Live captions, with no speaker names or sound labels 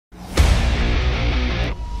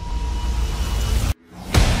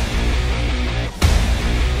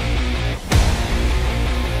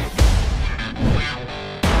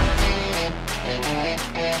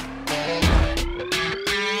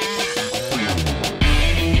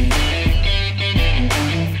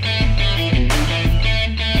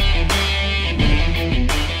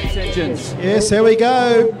Congratulations. Yes, here we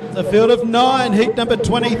go. The field of 9, heat number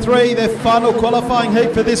 23, their final qualifying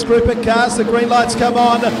heat for this group of cars. The green lights come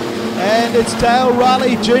on, and it's Dale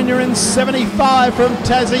Riley Jr. in 75 from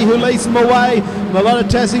Tassie who leads them away. And a lot of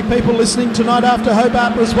Tassie people listening tonight after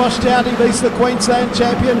Hobart was washed out. He leads the Queensland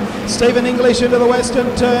champion. Stephen English into the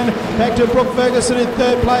western turn. Back to Brooke Ferguson in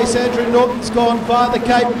third place. Andrew Norton's gone via the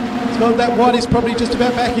Cape. He's gone that wide. He's probably just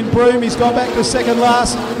about back in Broome. He's gone back to second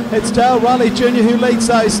last. It's Dale Riley Jr. who leads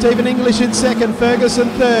those. Stephen English in second. Ferguson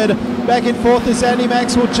third. Back in fourth is Andy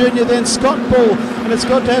Maxwell Jr. Then Scott Bull. And it's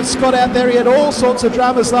got to have Scott out there. He had all sorts of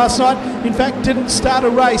dramas last night. In fact, didn't start a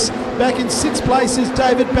race. Back in sixth place is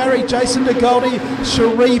David Barry, Jason DeGoldie,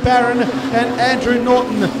 Cherie Barron and Andrew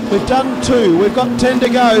Norton. We've done 2. We've got 10 to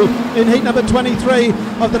go in heat number 23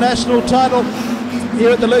 of the national title here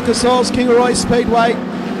at the Lucas Oils Kingaroy Speedway.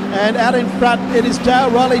 And out in front it is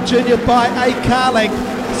Dale Riley Jr. by a car length.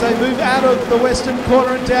 So move out of the western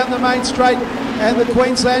corner and down the main straight. And the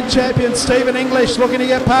Queensland champion Stephen English looking to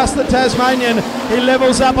get past the Tasmanian. He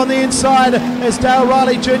levels up on the inside as Dale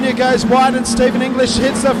Riley Jr. goes wide and Stephen English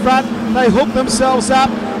hits the front. They hook themselves up,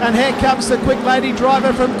 and here comes the quick lady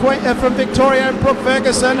driver from Victoria, and Brooke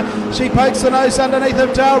Ferguson. She pokes the nose underneath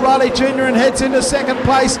of Dale Riley Jr. and heads into second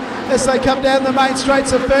place as they come down the main straight.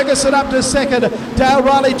 So Ferguson up to second. Dale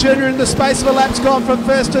Riley Jr. in the space of a lap's gone from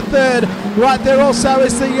first to third. Right there also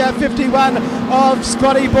is the 51 of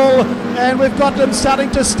Scotty Bull, and we've got them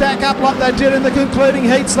starting to stack up like they did in the concluding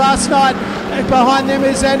heats last night. And behind them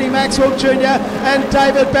is Andy Maxwell Jr. and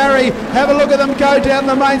David Barry. Have a look at them go down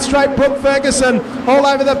the main straight. Brooke Ferguson all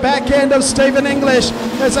over the back end of Stephen English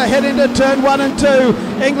as they head into turn 1 and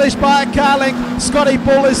 2. English by a car length. Scotty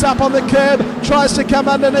Bull is up on the curb, tries to come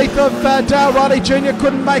underneath of Dale Riley Jr.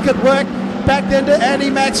 Couldn't make it work. Back then to Andy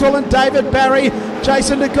Maxwell and David Barry.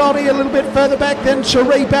 Jason DeGoldie a little bit further back, then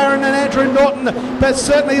Cherie Barron and Andrew Norton. But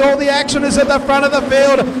certainly all the action is at the front of the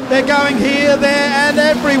field. They're going here, there and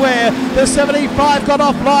everywhere. The 75 got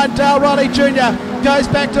offline. Dale Riley Jr. goes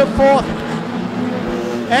back to fourth.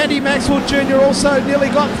 Andy Maxwell Jr. also nearly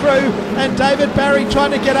got through, and David Barry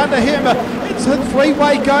trying to get under him. It's a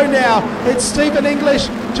three-way go now. It's Stephen English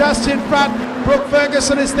just in front. Brooke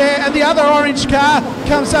Ferguson is there, and the other orange car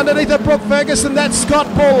comes underneath of Brooke Ferguson. That's Scott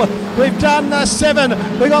Bull. We've done 7.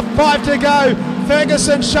 We've got 5 to go.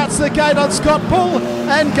 Ferguson shuts the gate on Scott Bull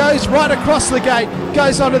and goes right across the gate,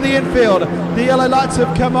 goes onto the infield. The yellow lights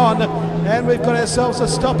have come on, and we've got ourselves a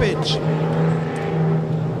stoppage.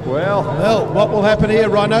 Well, what will happen here,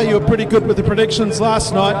 Rhino? You were pretty good with the predictions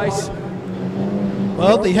last night.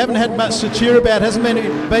 Well, they haven't had much to cheer about. Hasn't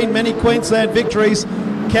been many Queensland victories.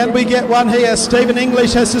 Can we get one here? Stephen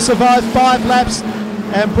English has to survive 5 laps,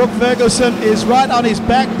 and Brooke Ferguson is right on his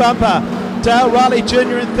back bumper. Dale Riley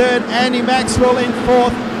Jr. in third, Andy Maxwell in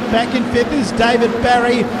fourth. Back in fifth is David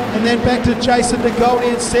Barry, and then back to Jason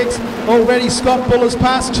DeGoldie in sixth. Already Scott Bull has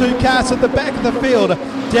passed 2 cars at the back of the field.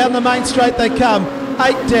 Down the main straight they come.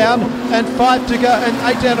 8 down and 5 to go,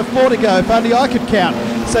 and 8 down and 4 to go, if only I could count.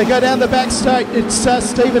 So go down the back straight. It's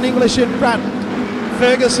Stephen English in front.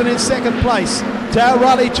 Ferguson in second place. Dale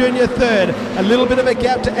Riley Jr. third. A little bit of a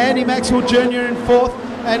gap to Andy Maxwell Jr. in fourth.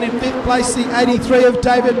 And in fifth place, the 83 of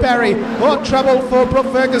David Barry. More trouble for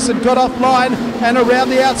Brooke Ferguson. Got offline, and around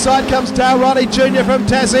the outside comes Dale Riley Jr. from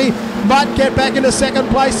Tassie. Might get back into second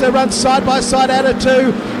place. They run side by side out of 2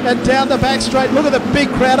 and down the back straight. Look at the big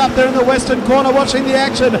crowd up there in the western corner watching the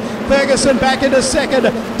action. Ferguson back into second.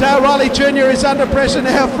 Dale Riley Jr. is under pressure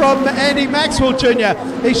now from Andy Maxwell Jr.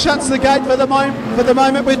 He shuts the gate for the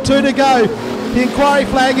moment with 2 to go. The inquiry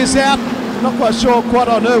flag is out. Not quite sure quite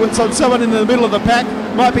on who. It's on someone in the middle of the pack.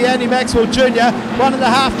 Might be Andy Maxwell Jr.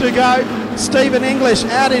 1.5 to go. Stephen English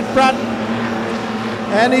out in front,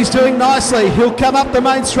 and he's doing nicely. He'll come up the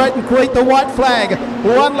main straight and greet the white flag.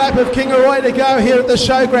 1 lap of Kingaroy to go here at the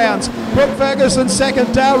showgrounds. Brooke Ferguson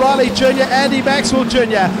second, Dale Riley Jr., Andy Maxwell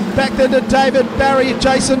Jr. Back then to David Barry,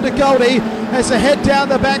 Jason DeGoldie as they head down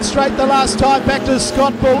the back straight the last time. Back to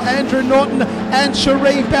Scott Bull, Andrew Norton and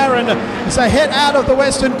Cherie Barron as they head out of the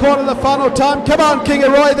western corner the final time. Come on,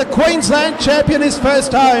 Kingaroy, the Queensland champion is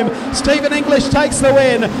first home. Stephen English takes the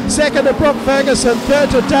win. Second to Brooke Ferguson, third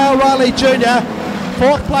to Dale Riley Jr.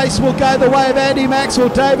 Fourth place will go the way of Andy Maxwell,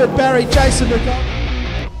 David Barry, Jason DeGoldie.